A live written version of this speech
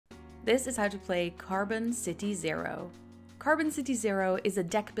This is how to play Carbon City Zero. Carbon City Zero is a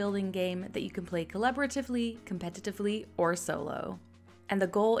deck building game that you can play collaboratively, competitively, or solo. And the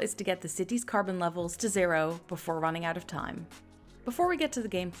goal is to get the city's carbon levels to 0 before running out of time. Before we get to the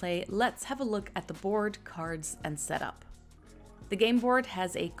gameplay, let's have a look at the board, cards, and setup. The game board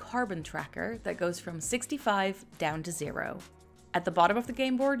has a carbon tracker that goes from 65 down to 0. At the bottom of the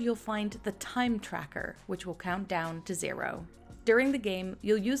game board, you'll find the time tracker, which will count down to 0. During the game,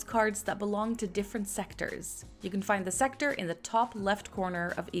 you'll use cards that belong to different sectors. You can find the sector in the top left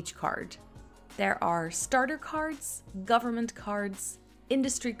corner of each card. There are starter cards, government cards,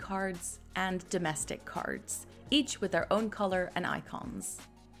 industry cards, and domestic cards, each with their own color and icons.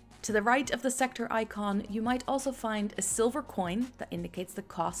 To the right of the sector icon, you might also find a silver coin that indicates the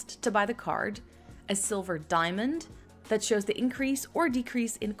cost to buy the card, a silver diamond that shows the increase or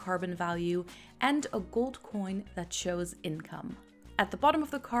decrease in carbon value, and a gold coin that shows income. At the bottom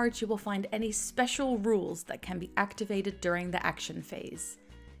of the card, you will find any special rules that can be activated during the action phase,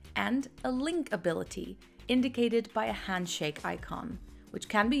 and a link ability indicated by a handshake icon, which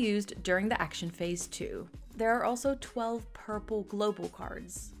can be used during the action phase too. There are also 12 purple global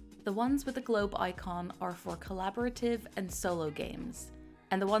cards. The ones with the globe icon are for collaborative and solo games,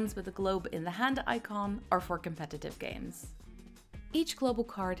 and the ones with the globe in the hand icon are for competitive games. Each global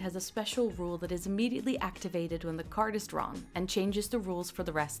card has a special rule that is immediately activated when the card is drawn and changes the rules for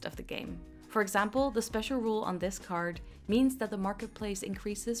the rest of the game. For example, the special rule on this card means that the marketplace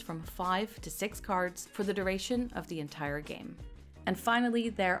increases from 5 to 6 cards for the duration of the entire game. And finally,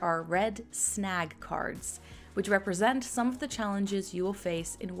 there are red snag cards, which represent some of the challenges you will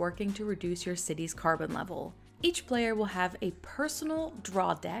face in working to reduce your city's carbon level. Each player will have a personal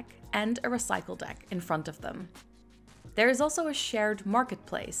draw deck and a recycle deck in front of them. There is also a shared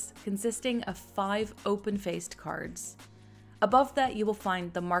marketplace consisting of 5 open-faced cards. Above that, you will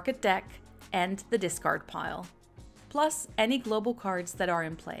find the market deck and the discard pile, plus any global cards that are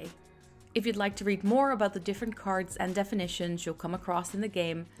in play. If you'd like to read more about the different cards and definitions you'll come across in the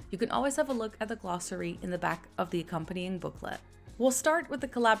game, you can always have a look at the glossary in the back of the accompanying booklet. We'll start with the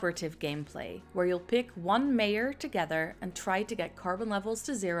collaborative gameplay, where you'll pick one mayor together and try to get carbon levels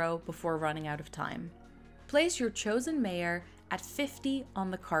to 0 before running out of time. Place your chosen mayor at 50 on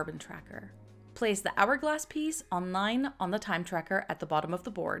the carbon tracker. Place the hourglass piece on 9 on the time tracker at the bottom of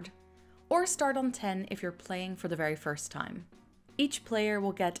the board, or start on 10 if you're playing for the very first time. Each player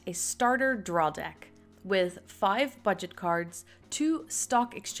will get a starter draw deck with 5 budget cards, 2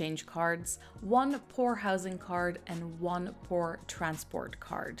 stock exchange cards, 1 poor housing card, and 1 poor transport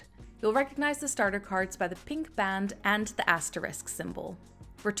card. You'll recognize the starter cards by the pink band and the asterisk symbol.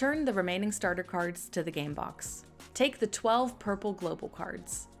 Return the remaining starter cards to the game box. Take the 12 purple global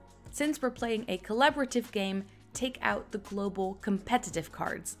cards. Since we're playing a collaborative game, take out the global competitive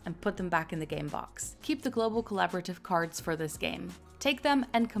cards and put them back in the game box. Keep the global collaborative cards for this game. Take them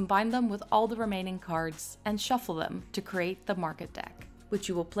and combine them with all the remaining cards and shuffle them to create the market deck, which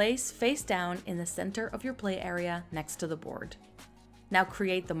you will place face down in the center of your play area next to the board. Now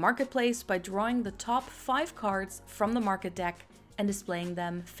create the marketplace by drawing the top 5 cards from the market deck and displaying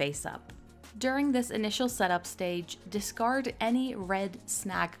them face up. During this initial setup stage, discard any red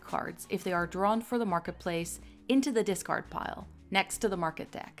snag cards if they are drawn for the marketplace into the discard pile next to the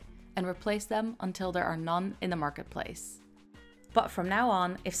market deck, and replace them until there are none in the marketplace. But from now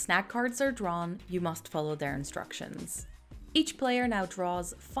on, if snag cards are drawn, you must follow their instructions. Each player now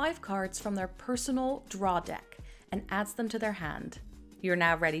draws 5 cards from their personal draw deck and adds them to their hand. You're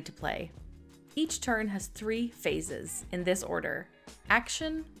now ready to play. Each turn has 3 phases in this order: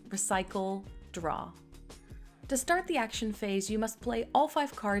 action, recycle, draw. To start the action phase, you must play all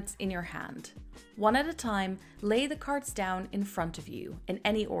 5 cards in your hand. One at a time, lay the cards down in front of you in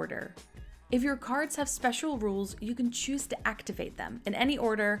any order. If your cards have special rules, you can choose to activate them in any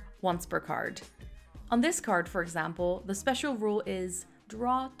order once per card. On this card, for example, the special rule is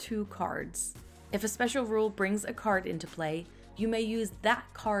draw 2 cards. If a special rule brings a card into play, you may use that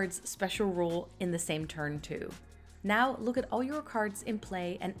card's special rule in the same turn too. Now look at all your cards in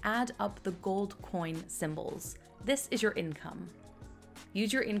play and add up the gold coin symbols. This is your income.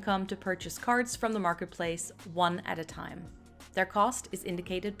 Use your income to purchase cards from the marketplace one at a time. Their cost is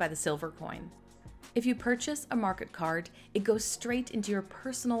indicated by the silver coin. If you purchase a market card, it goes straight into your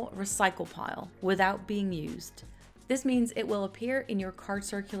personal recycle pile without being used. This means it will appear in your card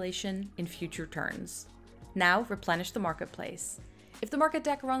circulation in future turns. Now replenish the marketplace. If the market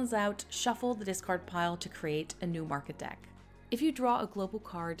deck runs out, shuffle the discard pile to create a new market deck. If you draw a global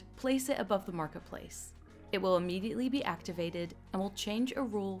card, place it above the marketplace. It will immediately be activated and will change a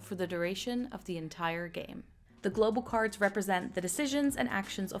rule for the duration of the entire game. The global cards represent the decisions and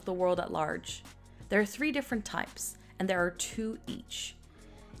actions of the world at large. There are 3 different types, and there are 2 each.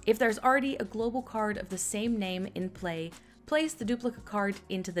 If there's already a global card of the same name in play, place the duplicate card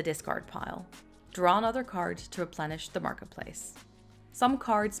into the discard pile. Draw another card to replenish the marketplace. Some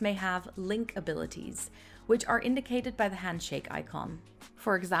cards may have link abilities, which are indicated by the handshake icon.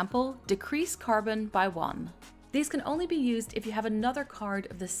 For example, decrease carbon by 1. These can only be used if you have another card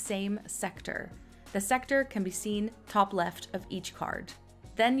of the same sector. The sector can be seen top left of each card.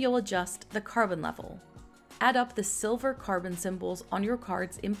 Then you'll adjust the carbon level. Add up the silver carbon symbols on your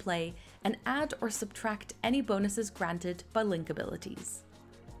cards in play and add or subtract any bonuses granted by link abilities.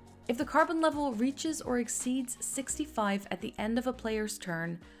 If the carbon level reaches or exceeds 65 at the end of a player's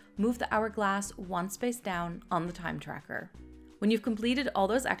turn, move the hourglass 1 space down on the time tracker. When you've completed all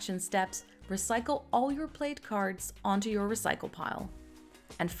those action steps, recycle all your played cards onto your recycle pile.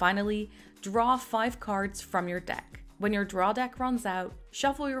 And finally, draw 5 cards from your deck. When your draw deck runs out,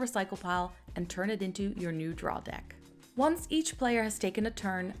 shuffle your recycle pile and turn it into your new draw deck. Once each player has taken a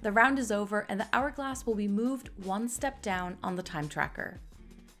turn, the round is over and the hourglass will be moved 1 step down on the time tracker.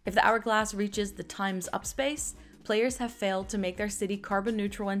 If the hourglass reaches the time's up space, players have failed to make their city carbon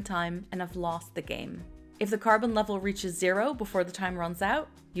neutral in time and have lost the game. If the carbon level reaches 0 before the time runs out,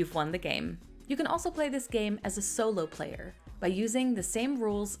 you've won the game. You can also play this game as a solo player by using the same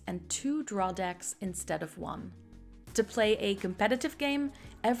rules and 2 draw decks instead of 1. To play a competitive game,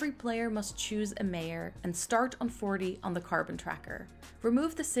 every player must choose a mayor and start on 40 on the carbon tracker.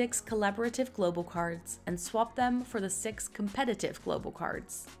 Remove the 6 collaborative global cards and swap them for the 6 competitive global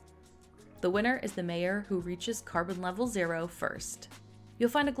cards. The winner is the mayor who reaches carbon level 0 first. You'll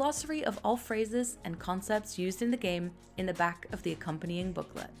find a glossary of all phrases and concepts used in the game in the back of the accompanying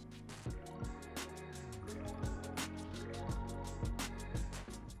booklet.